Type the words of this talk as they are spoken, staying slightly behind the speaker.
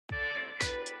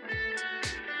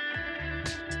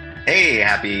Hey,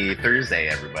 happy Thursday,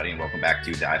 everybody, and welcome back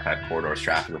to the I-5 Corridors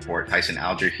Traffic Report. Tyson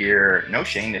Alger here. No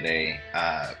Shane today.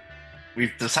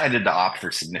 We've decided to opt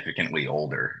for significantly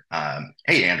older.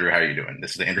 Hey, Andrew, how are you doing?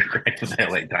 This is Andrew Greif with the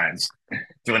LA Times,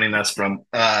 joining us from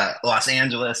Los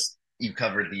Angeles. You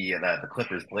covered the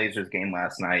Clippers Blazers game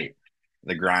last night.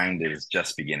 The grind is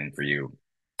just beginning for you.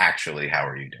 Actually, how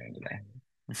are you doing today?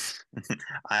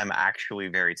 I'm actually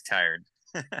very tired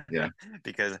Yeah.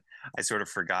 because I sort of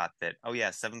forgot that, oh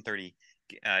yeah, 7:30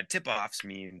 tip-offs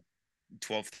mean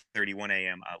 12:30, 1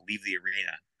 a.m. Leave the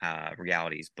arena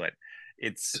realities, but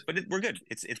we're good.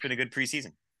 It's been a good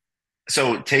preseason.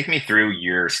 So take me through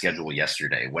your schedule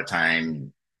yesterday. What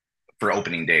time for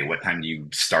opening day, what time do you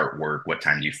start work? What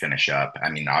time do you finish up? I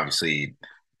mean, obviously,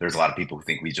 there's a lot of people who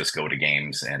think we just go to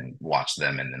games and watch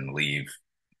them and then leave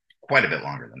quite a bit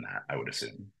longer than that, I would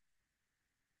assume.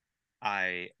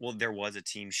 There was a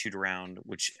team shoot around,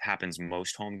 which happens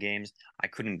most home games. I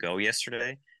couldn't go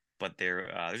yesterday, but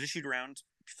there's a shoot around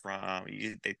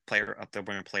they play up. They'll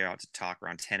bring a player out to talk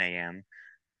around 10 a.m.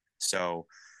 So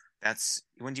that's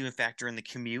when do you factor in the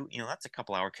commute? That's a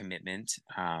couple hour commitment.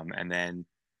 And then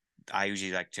I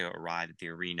usually like to arrive at the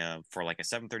arena for like a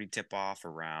 7:30 tip off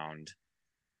around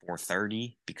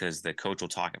 4:30 because the coach will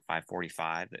talk at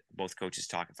 5:45. Both coaches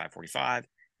talk at 5:45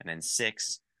 and then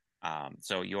 6.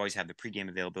 So you always have the pregame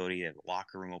availability, the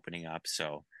locker room opening up.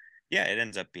 So yeah, it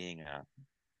ends up being a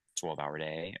 12-hour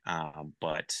day.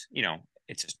 But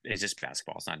it's just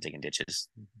basketball. It's not digging ditches.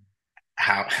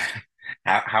 How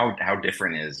how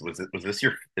different was this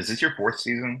your is this your fourth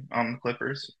season on the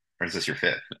Clippers or is this your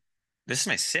fifth? This is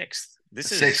my sixth. This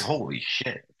Six. is Holy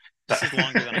shit. this is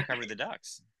longer than I covered the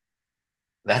Ducks.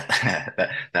 That,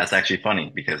 that's actually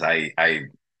funny because I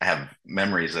have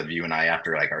memories of you and I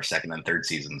after like our second and third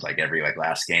seasons, like every like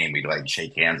last game, we'd like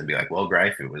shake hands and be like, "Well,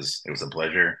 Greif, it was a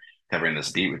pleasure covering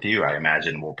this beat with you. I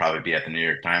imagine we'll probably be at the New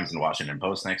York Times and Washington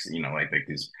Post next, like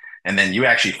these." And then you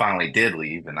actually finally did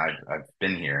leave, and I've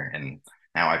been here, and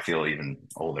now I feel even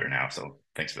older now. So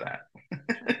thanks for that.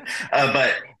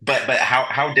 But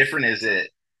how different is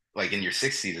it like in your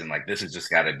sixth season, like this has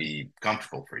just got to be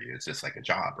comfortable for you. It's just like a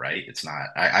job, right? It's not.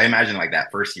 I imagine like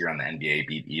that first year on the NBA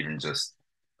beat, even just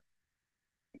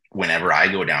whenever I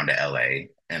go down to LA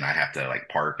and I have to like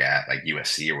park at like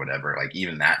USC or whatever, like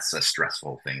even that's a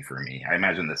stressful thing for me. I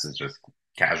imagine this is just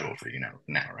casual for you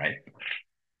now, right?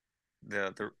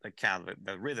 The kind of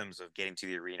the rhythms of getting to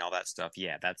the arena, all that stuff.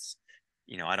 Yeah, that's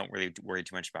I don't really worry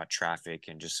too much about traffic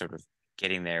and just sort of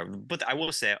getting there. But I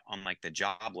will say on like the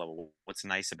job level, what's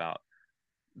nice about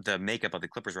the makeup of the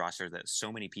Clippers roster is that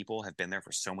so many people have been there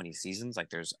for so many seasons. Like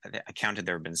I counted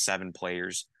there have been 7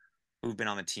 players who've been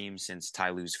on the team since Ty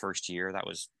Lue's first year. That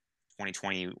was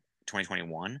 2020,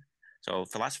 2021. So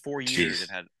for the last 4 years, they've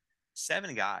Jeez. had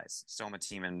 7 guys still on the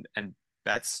team, and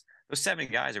that's those 7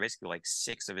 guys are basically like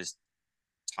 6 of his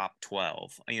top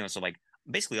 12. So like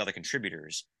basically all the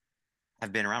contributors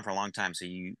have been around for a long time. So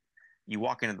you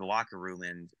walk into the locker room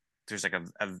and there's like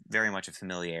a very much a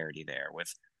familiarity there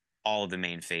with all of the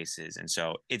main faces. And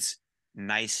so it's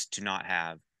nice to not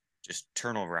have just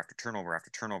turnover after turnover after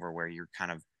turnover where you're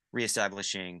kind of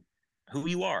reestablishing who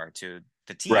you are to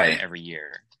the team Right. every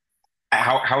year.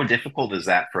 How difficult is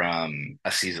that from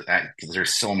a season? Because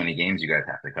there's so many games you guys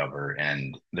have to cover,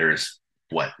 and there's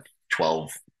what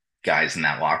 12 guys in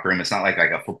that locker room. It's not like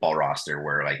a football roster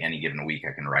where like any given week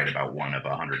I can write about one of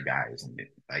 100 guys, and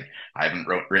like I haven't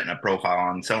written a profile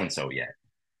on so and so yet.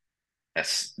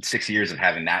 That's 6 years of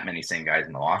having that many same guys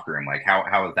in the locker room. Like how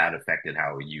has that affected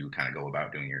how you kind of go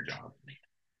about doing your job?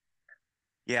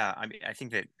 Yeah, I mean, I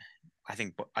think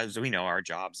as we know, our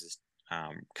jobs is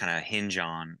kind of hinge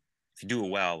on if you do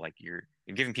it well, like you're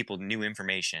giving people new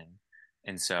information,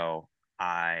 and so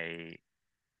I,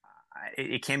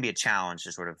 it can be a challenge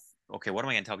to sort of okay, what am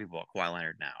I going to tell people about Kawhi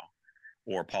Leonard now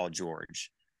or Paul George?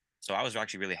 So I was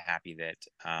actually really happy that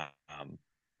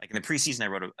like in the preseason, I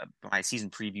wrote my season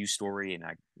preview story, and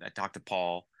I talked to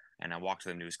Paul, and I walked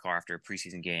with him to his car after a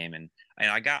preseason game, and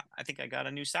I think I got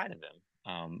a new side of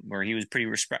him where he was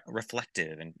pretty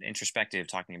reflective and introspective,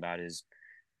 talking about his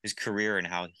career and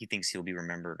how he thinks he'll be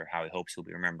remembered or how he hopes he'll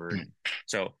be remembered. And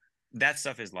so that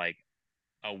stuff is like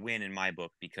a win in my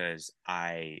book because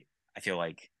I feel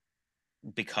like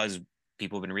because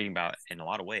people have been reading about in a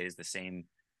lot of ways the same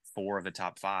 4 of the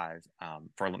top 5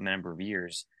 for a number of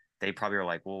years, they probably are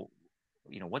like, well,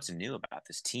 what's new about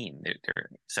this team?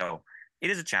 So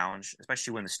it is a challenge,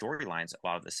 especially when the storylines a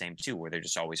lot of the same too, where they're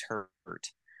just always hurt.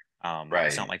 It's not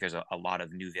Right. like there's a lot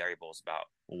of new variables about,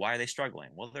 well, why are they struggling?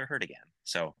 Well, they're hurt again.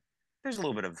 So there's a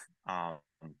little bit of how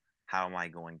am I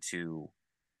going to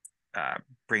uh,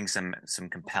 bring some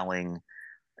compelling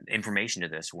information to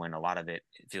this when a lot of it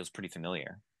feels pretty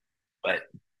familiar. But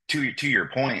to your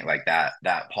point, like that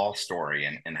Paul story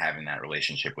and having that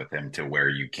relationship with him to where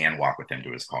you can walk with him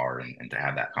to his car and to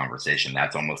have that conversation,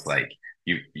 that's almost like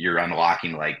you're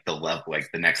unlocking like the level, like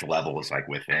the next level is like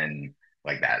within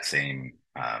like that same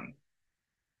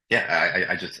yeah,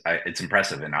 I just it's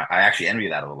impressive, and I actually envy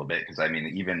that a little bit because I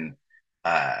mean, even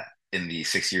uh, in the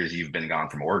 6 years you've been gone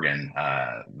from Oregon,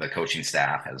 the coaching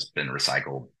staff has been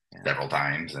recycled Yeah. several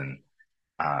times, and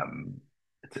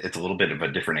it's a little bit of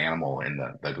a different animal in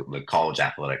the college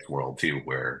athletics world too,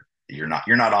 where you're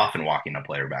not often walking a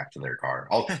player back to their car.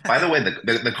 Oh, by the way,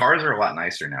 the cars are a lot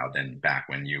nicer now than back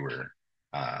when you were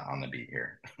on the beat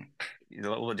here. A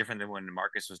little different than when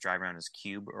Marcus was driving around his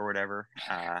cube or whatever.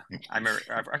 I remember,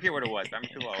 I forget what it was, but I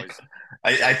remember people always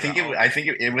I joke think about, it oh, I think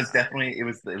it was definitely it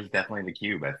was definitely the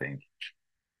cube. I think.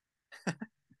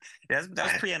 yeah, that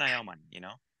was pre NIL money, you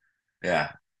know?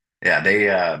 Yeah. Yeah, they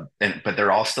but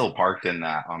they're all still parked in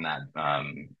that on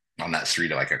that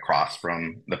street like across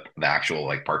from the actual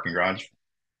like parking garage.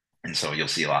 And so you'll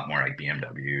see a lot more like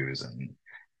BMWs and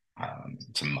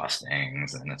some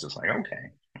Mustangs and it's just like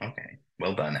okay, okay.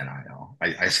 Well done, NIL.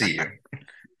 I see you.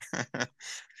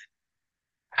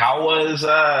 How was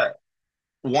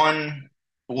one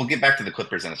we'll get back to the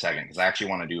Clippers in a second because I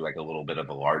actually want to do like a little bit of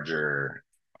a larger.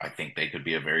 I think they could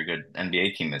be a very good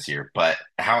NBA team this year. But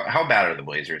how bad are the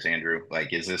Blazers, Andrew?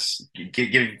 Like, is this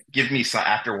give me some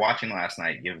after watching last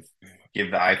night?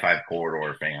 Give the I-5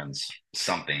 corridor fans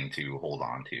something to hold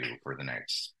on to for the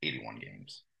next 81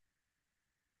 games.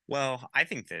 Well, I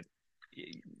think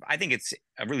it's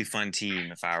a really fun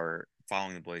team if I were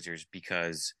following the Blazers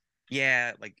because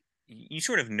yeah, like you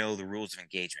sort of know the rules of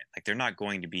engagement. Like they're not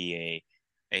going to be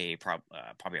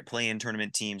probably a play-in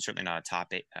tournament team, certainly not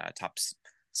a top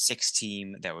six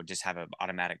team that would just have an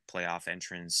automatic playoff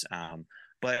entrance.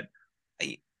 But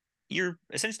I, you're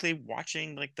essentially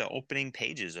watching like the opening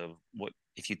pages of what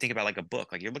if you think about like a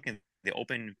book, like you're looking at the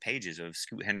open pages of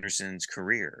Scoot Henderson's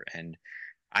career and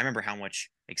I remember how much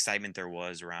excitement there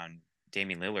was around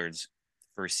Damian Lillard's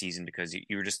first season because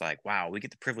you were just like, wow, we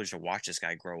get the privilege to watch this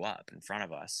guy grow up in front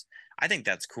of us. I think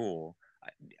that's cool.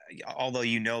 Although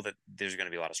you know that there's going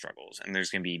to be a lot of struggles and there's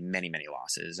going to be many, many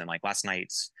losses. And like last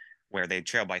night's where they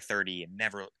trailed by 30 and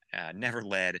never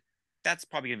led, that's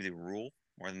probably going to be the rule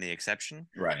more than the exception.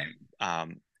 Right.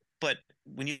 Um, but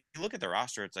when you look at the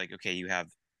roster, it's like, okay, you have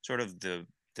sort of the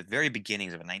very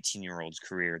beginnings of a 19-year-old's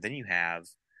career. Then you have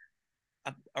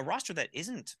a roster that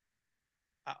isn't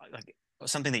like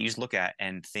something that you just look at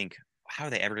and think, how are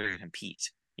they ever going to compete?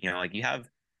 You know, like you have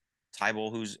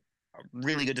Tybal, who's a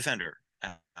really good defender.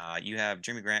 You have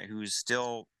Jeremy Grant, who's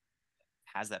still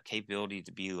has that capability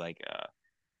to be like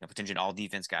a potential all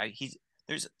defense guy.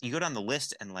 There's you go down the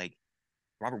list and like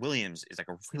Robert Williams is like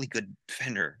a really good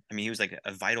defender. I mean, he was like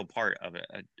a vital part of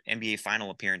a NBA final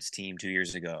appearance team 2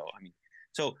 years ago. I mean,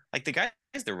 so like the guys,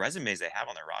 the resumes they have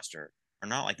on their roster are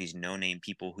not like these no-name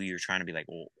people who you're trying to be like,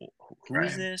 well, who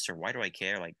is Right. this or why do I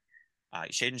care? Like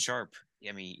Shaden Sharp.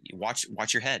 I mean,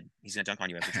 watch your head. He's gonna dunk on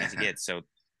you every chance he gets. So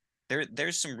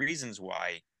there's some reasons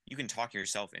why you can talk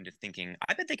yourself into thinking,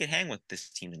 I bet they could hang with this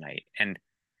team tonight, and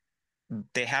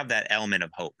they have that element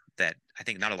of hope that I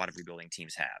think not a lot of rebuilding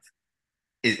teams have.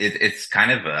 It's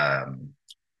kind of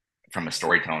from a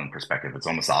storytelling perspective, it's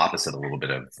almost the opposite a little bit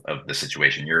of the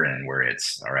situation you're in, where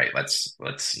it's all right. Let's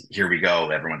here we go.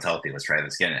 Everyone's healthy. Let's try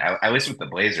this again. I wish with the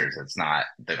Blazers, it's not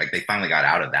like they finally got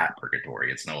out of that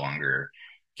purgatory. It's no longer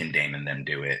can Dame and them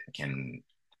do it. Can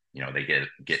they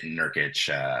get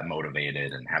Nurkic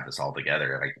motivated and have this all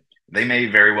together? Like they may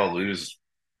very well lose.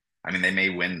 I mean, they may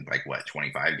win like what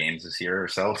 25 games this year or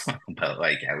so, but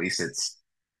like at,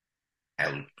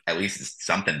 at least it's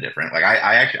something different. Like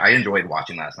I actually I enjoyed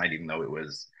watching last night, even though it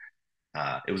was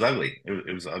ugly.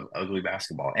 It was ugly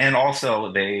basketball, and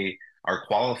also they are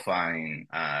qualifying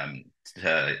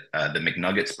to the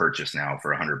McNuggets purchase now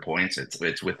for 100 points.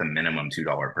 It's with a minimum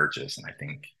 $2 purchase, and I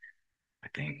think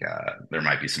there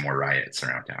might be some more riots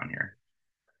around town here.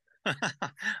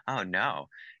 Oh no.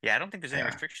 Yeah, I don't think there's any Yeah.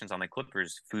 restrictions on the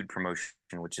Clippers food promotion,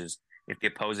 which is if the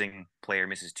opposing player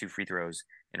misses two free throws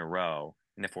in a row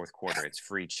in the fourth quarter, it's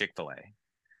free Chick-fil-A.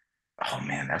 Oh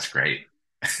man, that's great.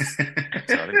 So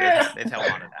they've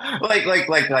held on to that.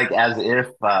 Like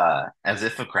as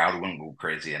if a crowd wouldn't go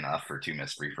crazy enough for two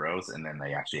missed free throws, and then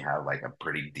they actually have like a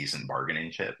pretty decent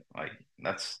bargaining chip. Like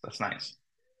that's nice.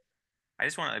 I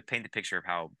just want to paint the picture of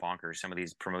how bonkers some of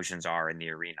these promotions are in the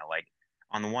arena. Like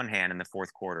on the one hand, in the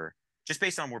fourth quarter, just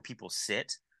based on where people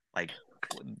sit, like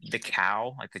the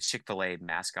cow, like the Chick-fil-A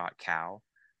mascot cow,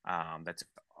 that's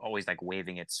always like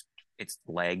waving its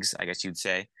legs, I guess you'd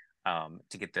say.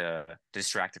 to get the to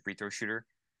distract the free throw shooter.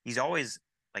 He's always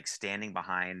like standing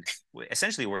behind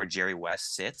essentially where Jerry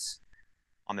West sits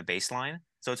on the baseline.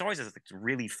 So it's always a like,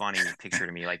 really funny picture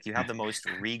to me. Like you have the most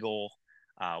regal,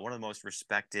 one of the most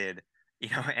respected,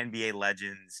 NBA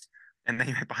legends, and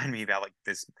then behind me you got like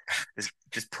this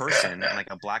person in like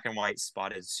a black and white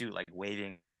spotted suit, like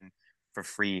waving for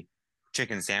free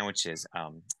chicken sandwiches.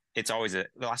 It's always a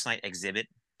last night exhibit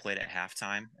played at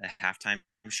halftime, a halftime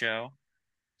show.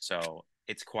 So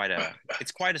it's quite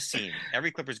a scene.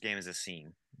 Every Clippers game is a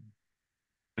scene.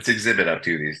 What's Exhibit up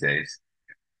to these days?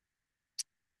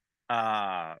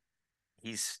 Uh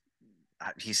he's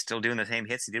he's still doing the same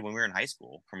hits he did when we were in high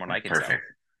school, from what I can Perfect. tell.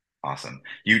 Awesome.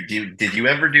 Did you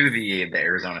ever do the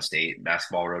Arizona State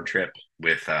basketball road trip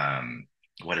with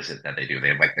what is it that they do? They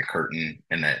have like the curtain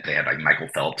and that they had like Michael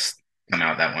Phelps come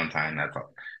out that one time.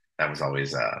 That was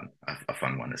always a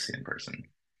fun one to see in person.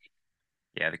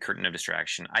 Yeah, the curtain of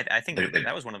distraction. I think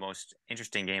that was one of the most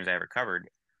interesting games I ever covered,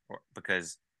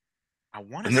 because I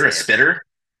want to Wasn't there a say as spitter?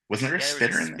 Wasn't there a yeah, there was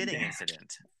a spitter in that spitting game?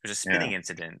 incident. There's a spitting Yeah.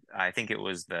 incident. I think it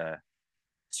was the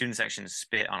student section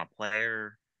spit on a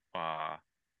player. Uh,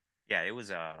 yeah, it was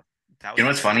that You was know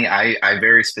what's embarrassing. funny? I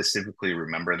very specifically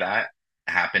remember that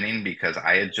happening because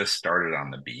I had just started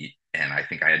on the beat and I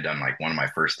think I had done like one of my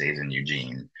first days in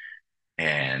Eugene.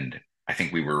 And I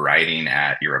think we were riding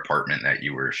at your apartment that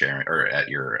you were sharing, or at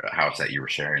your house that you were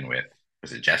sharing with,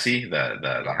 was it Jesse, the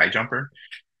Yeah. high jumper?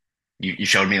 You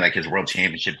showed me like his world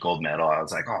championship gold medal. I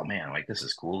was like, oh man, like this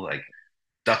is cool. Like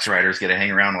Ducks riders get to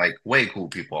hang around like way cool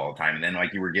people all the time. And then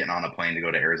like you were getting on a plane to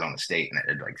go to Arizona State and it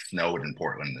had like snowed in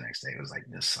Portland the next day. It was like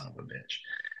this son of a bitch.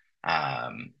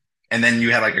 Um, and then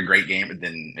you had like a great game, but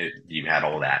then you had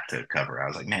all that to cover. I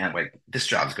was like, man, like this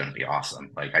job's going to be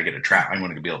awesome. Like I get to I'm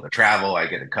going to be able to travel. I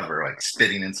get to cover like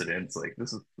spitting incidents. Like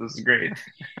this is great.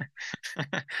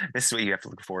 This is what you have to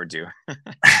look forward to.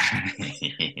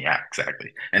 Yeah,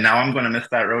 exactly. And now I'm going to miss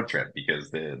that road trip because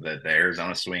the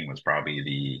Arizona swing was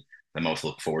probably the most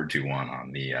look forward to one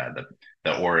on the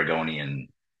Oregonian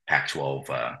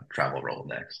Pac-12 travel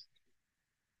Rolodex.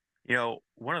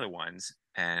 One of the ones,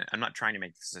 and I'm not trying to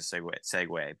make this a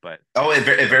segue, but Oh, it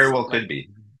very well like, could be.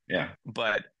 Yeah,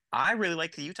 but I really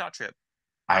like the Utah trip.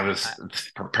 I I, was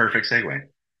perfect segue.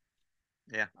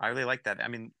 yeah, I really like that. I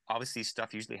mean, obviously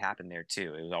stuff usually happened there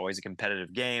too. It was always a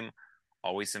competitive game,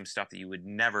 always some stuff that you would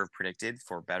never have predicted,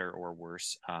 for better or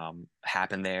worse,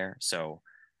 happened there. So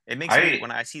it makes me, I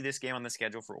when I see this game on the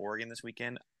schedule for Oregon this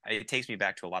weekend, it takes me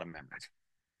back to a lot of memories.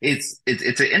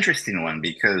 it's an interesting one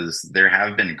because there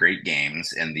have been great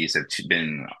games, and these have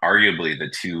been arguably the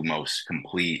two most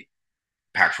complete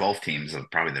Pac-12 teams of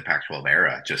probably the Pac-12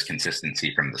 era, just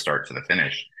consistency from the start to the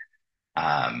finish.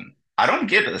 I don't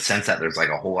get the sense that there's like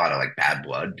a whole lot of like bad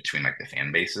blood between like the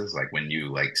fan bases. Like when you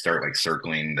like start like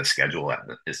circling the schedule,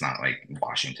 it's not like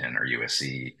Washington or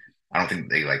USC. I don't think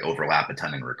they like overlap a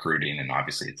ton in recruiting, and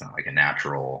obviously it's not like a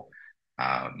natural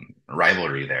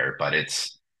rivalry there. But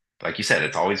it's like you said,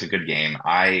 it's always a good game.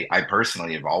 I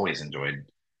personally have always enjoyed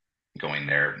going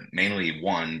there, mainly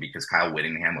one because Kyle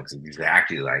Whittingham looks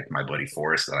exactly like my buddy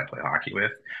Forrest that I play hockey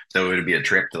with. So it would be a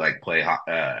trip to like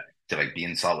to like be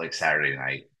in Salt Lake Saturday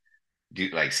night, do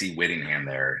like see Whittingham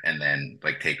there, and then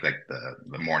like take like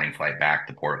the morning flight back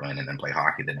to Portland, and then play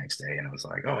hockey the next day. And it was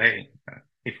like, oh hey,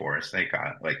 hey Forrest, hey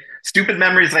Kyle. Like stupid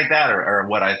memories like that are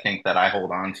what I think that I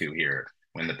hold on to here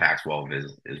when the Pac-12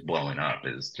 is blowing up.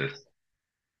 Is just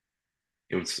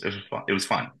it was fun. It was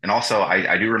fun, and also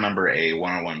I do remember a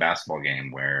one-on-one basketball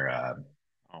game where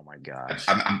Oh my gosh.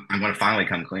 I'm going to finally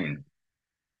come clean.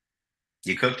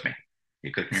 You cooked me.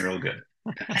 You cooked me real good.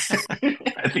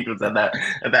 I think it was at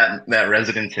that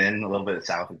Residence Inn, a little bit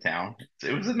south of town.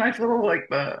 It was a nice little like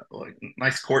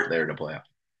nice court there to play on.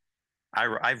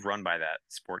 I've run by that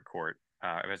sport court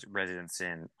residence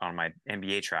in on my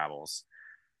NBA travels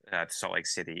to Salt Lake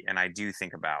City, and I do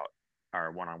think about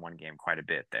our one-on-one game quite a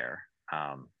bit there.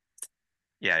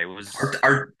 Yeah, it Our, was.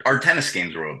 our our tennis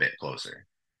games were a bit closer.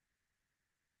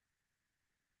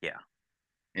 Yeah, I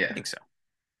Yeah, think so.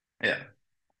 yeah.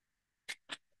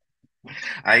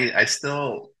 I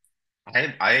still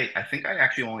I think I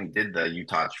actually only did the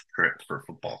Utah trip for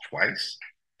football twice.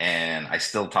 And I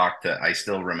still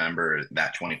remember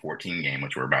that 2014 game,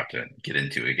 which we're about to get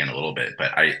into again a little bit.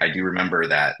 But I do remember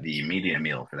that the media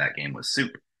meal for that game was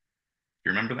soup. Do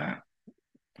you remember that?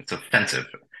 It's offensive.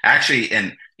 Actually,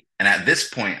 and at this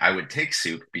point, I would take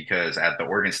soup because at the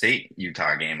Oregon State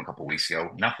Utah game a couple weeks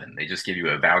ago, nothing. They just give you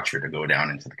a voucher to go down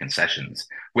into the concessions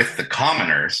with the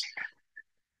commoners,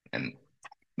 and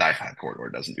the I-5 corridor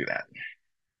doesn't do that.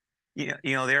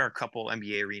 There are a couple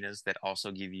NBA arenas that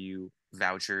also give you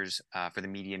vouchers for the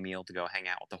media meal to go hang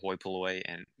out with the hoi polloi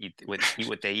and eat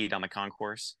what they eat on the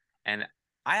concourse, and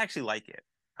I actually like it.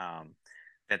 Um,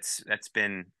 that's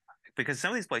been because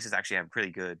some of these places actually have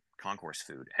pretty good concourse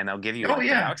food, and they'll give you Oh like the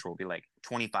yeah. voucher will be like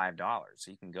 $25,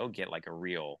 so you can go get like a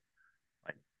real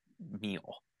like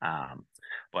meal.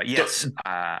 But yes,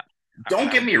 Don't,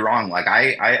 don't get I me wrong. Like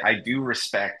I do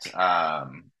respect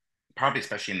probably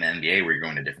especially in the NBA where you're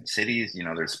going to different cities. You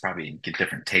know, there's probably get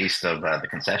different taste of the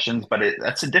concessions, but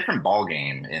that's a different ball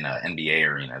game in an NBA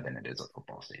arena than it is a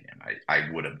football stadium. I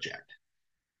would object.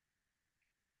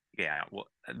 yeah, well,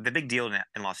 the big deal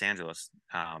in Los Angeles,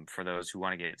 for those who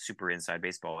want to get super inside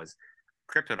baseball, is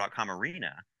Crypto.com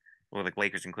Arena, where the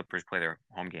Lakers and Clippers play their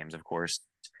home games. Of course,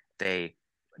 they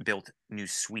built new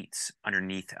suites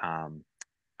underneath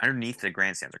the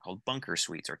grandstands. They're called bunker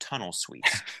suites or tunnel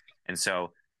suites, and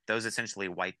so those essentially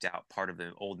wiped out part of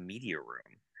the old media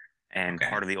room and Okay.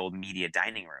 part of the old media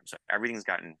dining room. So everything's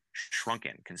gotten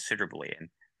shrunken considerably, and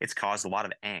it's caused a lot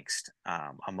of angst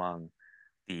among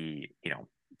the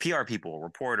PR people,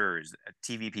 reporters,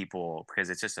 TV people, because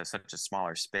it's just such a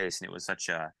smaller space, and it was such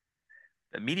a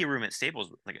the media room at Staples,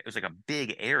 like it was like a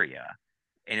big area,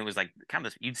 and it was like kind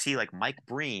of you'd see like Mike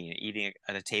Breen eating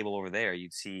at a table over there.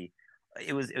 You'd see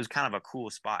it was kind of a cool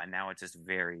spot, and now it's just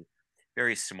very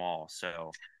small.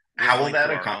 So we're How will going that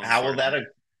through our own how will sort of.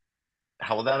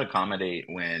 how will that accommodate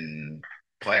when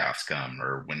playoffs come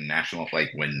or when national like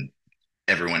when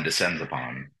everyone descends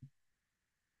upon?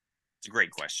 It's a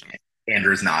great question.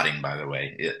 Andrew's nodding, by the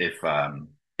way.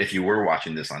 If you were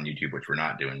watching this on YouTube, which we're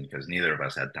not doing because neither of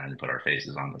us had time to put our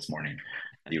faces on this morning,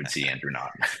 you would see Andrew nod,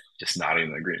 just nodding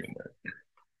in agreement there.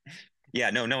 Yeah,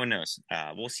 no one knows.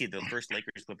 We'll see. The first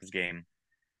Lakers Clippers game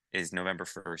is November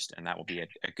 1st, and that will be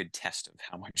a good test of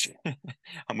how much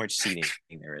how much seating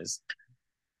there is.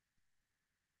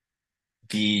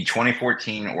 The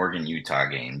 2014 Oregon Utah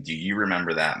game, do you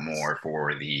remember that more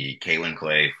for the Kalen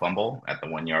Clay fumble at the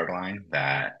 1 yard line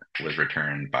that was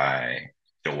returned by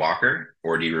Joe Walker,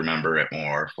 or do you remember it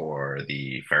more for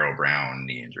the Farrell Brown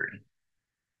knee injury?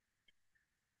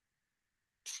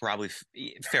 Probably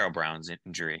Farrell Brown's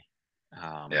injury.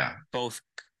 Yeah.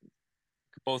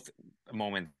 Both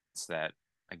moments that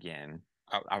again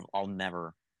I'll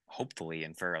never, hopefully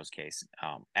in Farrell's case,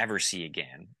 ever see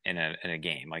again in a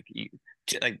game. Like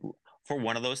for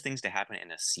one of those things to happen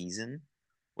in a season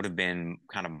would have been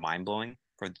kind of mind blowing.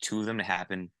 For the two of them to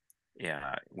happen,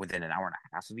 yeah, within an hour and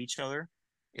a half of each other,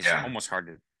 it's Yeah. almost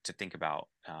hard to think about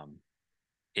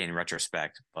in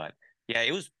retrospect. But yeah,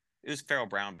 it was Farrell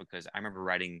Brown because I remember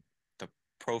writing the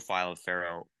profile of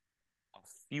Farrell a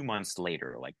few months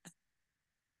later, like I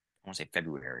want to say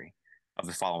February of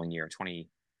the following year,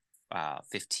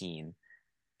 2015,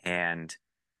 and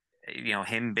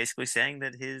him basically saying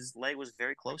that his leg was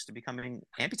very close to becoming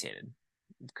amputated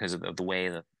because of the way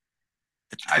the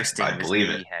twisting I of his believe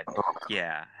it. knee had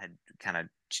kind of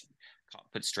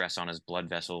put stress on his blood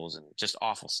vessels and just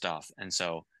awful stuff. And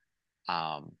so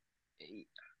um,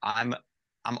 I'm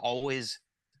I'm always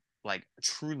like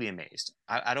truly amazed.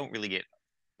 I don't really get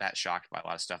that shocked by a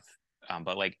lot of stuff,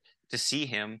 but like to see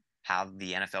him have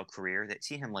the NFL career, that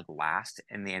see him like last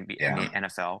in the NBA, in the Yeah.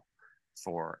 NFL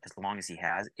for as long as he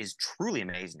has is truly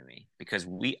amazing to me because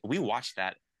we watched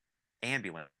that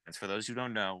ambulance. For those who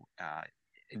don't know,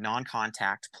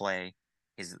 non-contact play,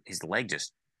 his leg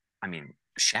just, I mean,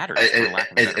 shatters for It,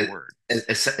 lack of a it, better it, word.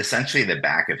 essentially, the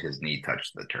back of his knee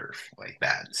touched the turf. Like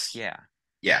that's, Yeah,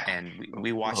 yeah. and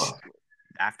we watched Ugh.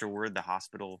 afterward the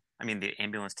hospital. I mean, the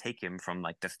ambulance take him from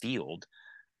like the field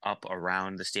up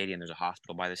around the stadium. There's a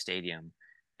hospital by the stadium,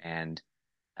 and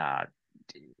uh,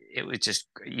 it was just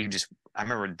you just. I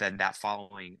remember that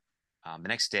following the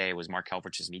next day was Mark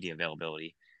Helfrich's media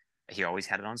availability. He always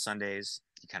had it on Sundays.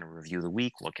 He kind of review the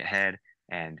week, look ahead,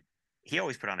 and he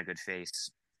always put on a good face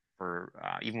for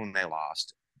even when they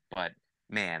lost. But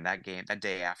man, that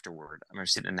day afterward, I remember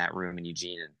sitting in that room in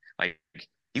Eugene, and like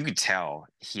you could tell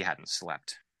he hadn't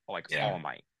slept like Yeah. all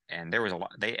night. And there was a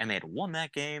lot. They had won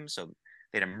that game, so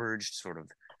they'd emerged sort of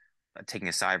taking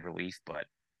a sigh of relief. But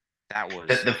that The,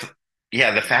 was the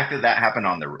yeah, the yeah. fact that that happened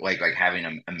on the like having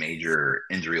a major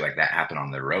injury like that happen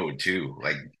on the road too.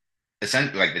 Like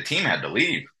essentially, like the team had to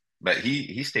leave, but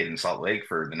he stayed in Salt Lake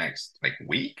for the next like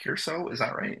week or so. Is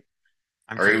that right?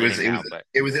 I'm Or forgetting now, but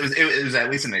it was at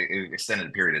least an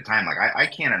extended period of time. Like I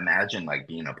can't imagine like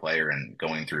being a player and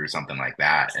going through something like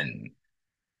that. And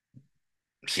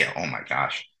yeah, oh my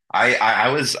gosh.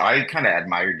 I kind of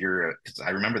admired your because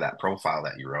I remember that profile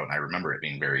that you wrote and I remember it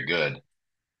being very good.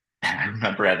 And I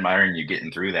remember admiring you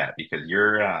getting through that because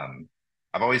you're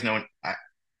I've always known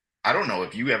I don't know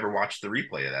if you ever watched the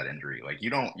replay of that injury. Like you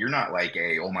don't, you're not like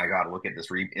a, oh my God, look at this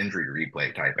injury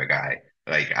replay type of guy.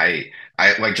 Like I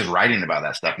like just writing about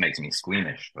that stuff makes me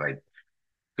squeamish. Like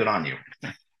good on you.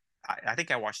 I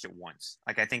think I watched it once.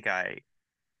 Like I think I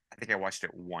watched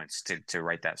it once to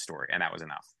write that story, and that was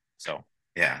enough. So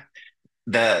Yeah.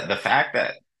 The fact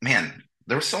that man,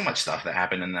 there was so much stuff that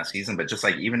happened in that season, but just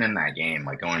like even in that game,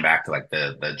 like going back to like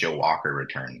the Joe Walker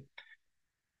return,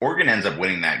 Oregon ends up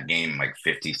winning that game like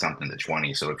 50 something to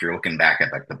 20. So if you're looking back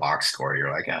at like the box score,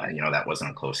 you're like, ah, that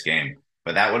wasn't a close game.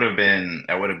 But that would have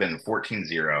been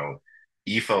 14-0.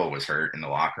 Efo was hurt in the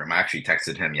locker room. I actually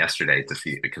texted him yesterday to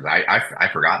see because I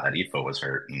forgot that Efo was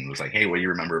hurt and was like, hey, what do you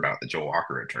remember about the Joe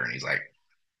Walker return? He's like,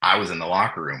 I was in the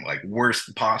locker room, like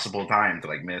worst possible time to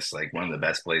like miss like one of the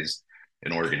best plays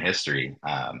in Oregon history.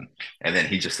 And then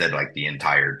he just said like the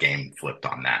entire game flipped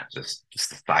on that, just the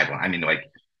sideline. I mean, like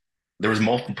there was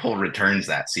multiple returns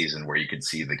that season where you could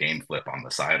see the game flip on the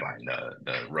sideline.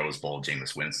 The Rose Bowl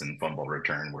Jameis Winston fumble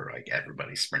return where like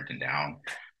everybody's sprinting down,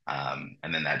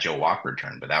 and then that Joe Walker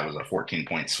return. But that was a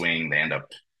 14-point swing. They end up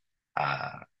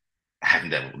uh,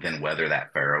 having to then weather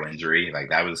that Farrell injury. Like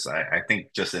that was, I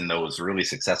think, just in those really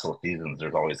successful seasons,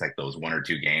 there's always like those one or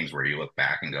two games where you look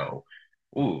back and go,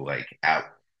 "Ooh, like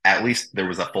at least there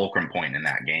was a fulcrum point in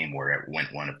that game where it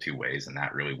went one of two ways, and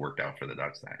that really worked out for the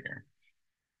Ducks that year."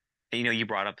 you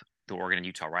brought up the Oregon and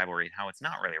Utah rivalry and how it's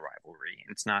not really a rivalry.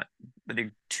 It's not, but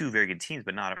they're two very good teams,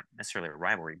 but not necessarily a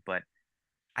rivalry. But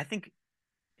I think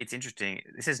it's interesting.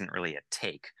 This isn't really a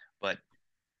take, but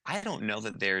I don't know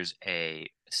that there's a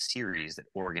series that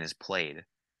Oregon has played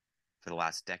for the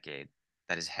last decade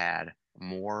that has had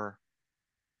more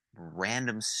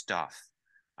random stuff,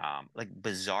 like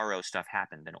bizarro stuff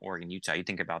happened than Oregon Utah. You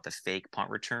think about the fake punt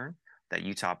return that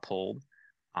Utah pulled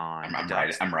I'm, on the I'm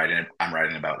writing. Ducks. I'm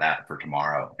writing about that for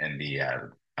tomorrow. And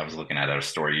I was looking at a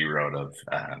story you wrote of,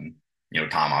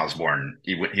 Tom Osborne.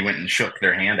 He went and shook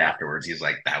their hand afterwards. He's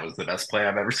like, that was the best play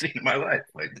I've ever seen in my life.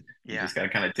 Like, you Yeah, just got to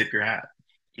kind of tip your hat.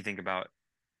 you think about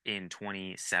in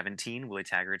 2017, Willie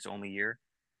Taggart's only year,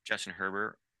 Justin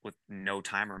Herbert with no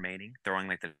time remaining, throwing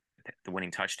like the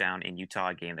winning touchdown in Utah,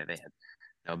 a game that they had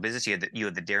no business. You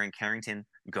had the Darren Carrington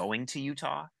going to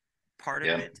Utah part of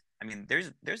Yeah, it. I mean,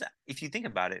 if you think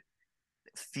about it,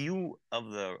 few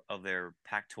of their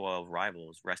Pac-12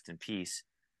 rivals, rest in peace,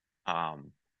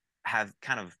 um, have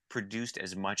kind of produced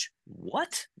as much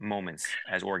what moments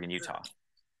as Oregon Utah.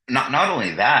 not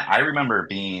only that. I remember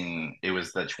being. It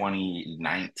was the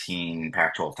 2019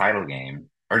 Pac-12 title game,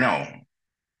 or no,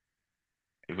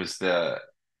 it was the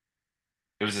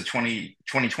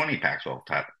 2020 Pac-12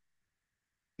 title.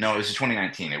 No, it was the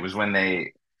 2019. It was when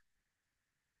they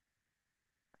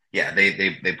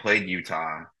played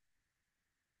Utah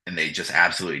and they just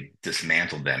absolutely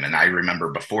dismantled them. And I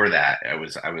remember before that, I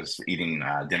was eating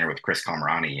dinner with Chris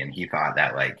Camerani, and he thought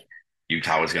that like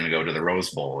Utah was going to go to the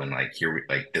Rose Bowl, and like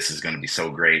like this is going to be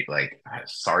so great. Like,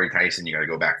 sorry, Tyson, you got to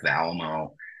go back to the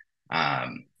Alamo.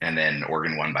 And then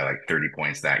Oregon won by like 30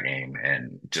 points that game,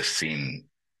 and just seeing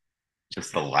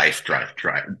just the life drive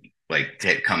like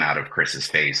to come out of Chris's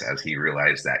face as he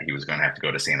realized that he was going to have to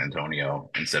go to San Antonio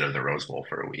instead of the Rose Bowl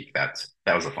for a week. That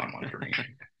was a fun one for me.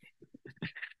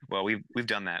 Well, we've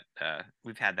done that.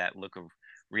 We've had that look of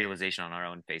realization on our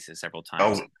own faces several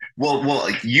times. Oh, well,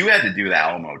 you had to do the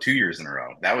Alamo 2 years in a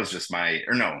row. That was just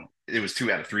or no, it was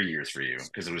 2 out of 3 years for you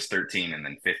because it was 13 and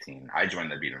then 15. I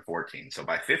joined the beat in 14. So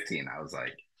by 15, I was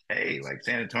like, hey, like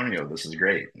San Antonio, this is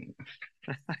great.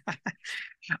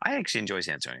 I actually enjoy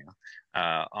San Antonio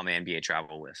on the NBA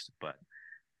travel list, but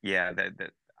yeah,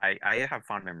 that I have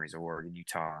fond memories of Oregon,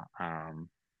 Utah,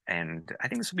 and I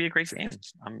think this will be a great game.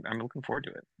 I'm looking forward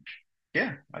to it.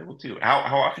 Yeah, I will too. How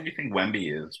often do you think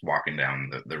Wemby is walking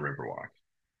down the Riverwalk?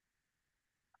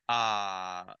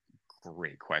 Uh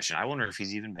Great question. I wonder if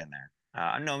he's even been there.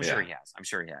 No, I'm sure Yeah. he has. I'm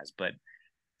sure he has. But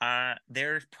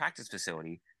their practice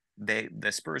facility,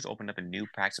 the Spurs opened up a new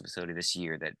practice facility this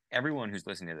year that everyone who's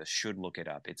listening to this should look it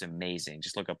up. It's amazing.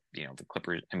 Just look up, the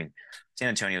Clippers. I mean, San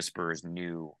Antonio Spurs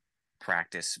new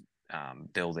practice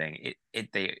building.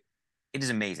 It is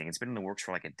amazing. It's been in the works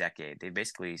for like a decade. They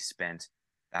basically spent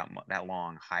that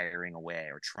long hiring away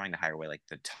or trying to hire away like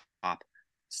the top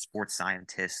sports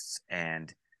scientists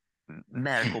and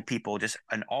medical people, just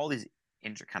and all these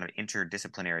kind of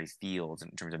interdisciplinary fields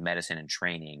in terms of medicine and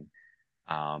training,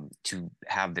 to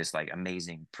have this like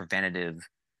amazing preventative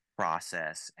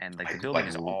process. And like the building Like,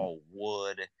 is all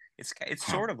wood. It's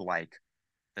huh? sort of like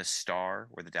the Star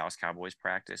where the Dallas Cowboys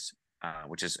practice,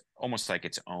 which is almost like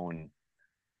its own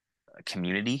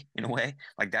community in a way.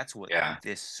 Like that's what Yeah.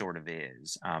 this sort of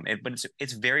is. But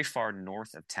it's very far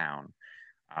north of town.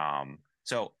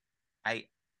 So I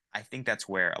I think that's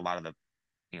where a lot of the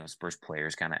Spurs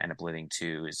players kind of end up living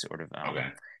too, is sort of Okay.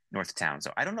 north of town.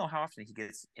 So I don't know how often he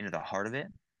gets into the heart of it,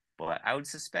 but I would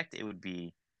suspect it would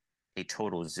be a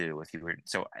total zoo if you were.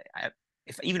 So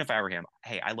if even if I were him,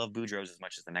 hey, I love Boudreaux as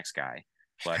much as the next guy,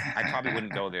 but I probably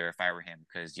wouldn't go there if I were him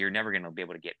because you're never going to be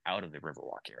able to get out of the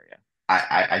Riverwalk area.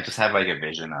 I just have like a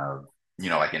vision of,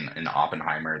 like in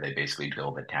Oppenheimer, they basically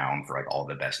build a town for like all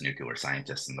the best nuclear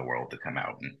scientists in the world to come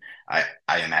out. And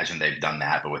I imagine they've done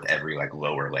that, but with every like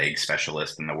lower leg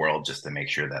specialist in the world, just to make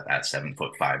sure that that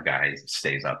 7'5" guy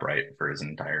stays upright for his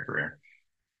entire career.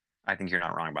 I think you're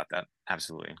not wrong about that.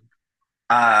 Absolutely.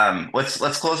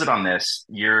 Let's close it on this.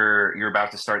 You're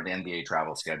about to start the NBA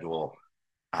travel schedule.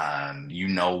 You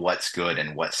know what's good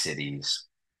and what cities.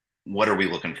 What are we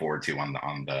looking forward to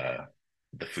on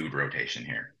the food rotation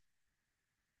here?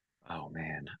 Oh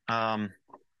man.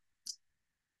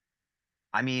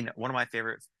 I mean, one of my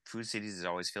favorite food cities is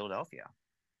always Philadelphia.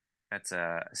 That's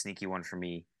a sneaky one for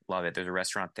me. Love it. There's a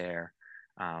restaurant there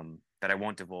that I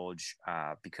won't divulge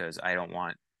because I don't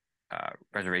want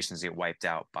reservations to get wiped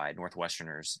out by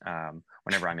Northwesterners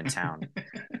whenever I'm in town.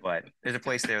 But there's a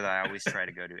place there that I always try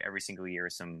to go to every single year.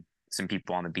 Some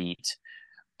people on the beat.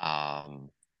 Um,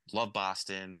 love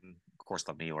Boston, of course.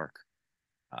 Love New York.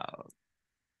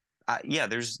 Uh, yeah,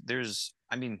 there's.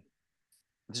 I mean,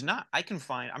 there's not. I can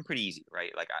find. I'm pretty easy,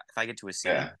 right? Like if I get to a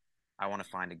city, Yeah. I want to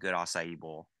find a good acai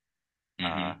bowl.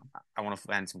 Uh, Hmm. I want to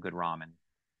find some good ramen,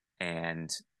 and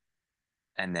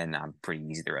and then I'm pretty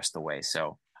easy the rest of the way.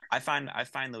 So I find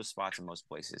those spots in most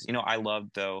places. I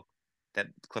loved though that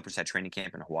Clippers had training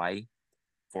camp in Hawaii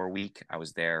for a week. I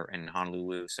was there in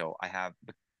Honolulu, so I have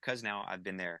because now I've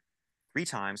been there 3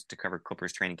 times to cover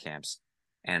Clippers training camps,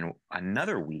 and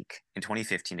another week in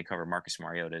 2015 to cover Marcus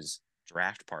Mariota's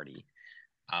draft party.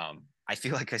 I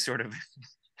feel like I sort of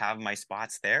have my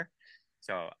spots there,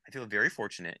 so I feel very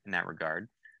fortunate in that regard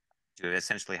to have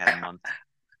essentially had a month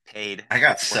paid I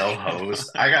got so working.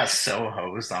 hosed. I got so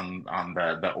hosed on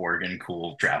the Oregon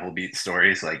cool travel beat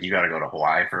stories. Like you got to go to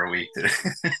Hawaii for a week to.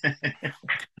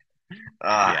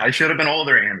 Yeah, I should have been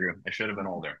older, Andrew. I should have been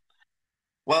older.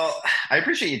 Well, I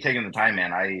appreciate you taking the time,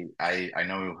 man. I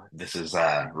know this is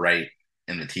right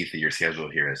in the teeth of your schedule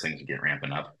here as things get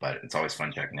ramping up, but it's always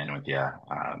fun checking in with you.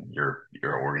 Your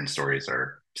Oregon stories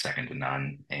are second to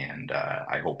none, and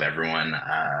I hope everyone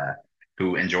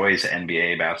who enjoys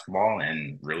NBA basketball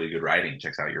and really good writing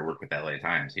checks out your work with LA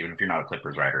Times. Even if you're not a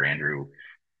Clippers writer, Andrew.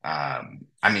 I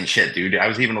mean, shit, dude. I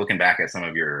was even looking back at some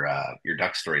of your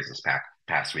Duck stories this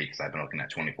past week because I've been looking at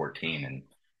 2014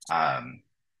 and.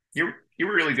 You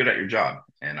were really good at your job,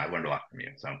 and I learned a lot from you.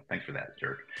 So thanks for that,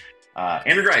 jerk.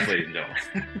 Andrew Greif, ladies and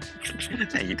gentlemen.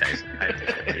 thank you, Tyson. I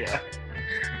appreciate it. Yeah,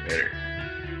 later.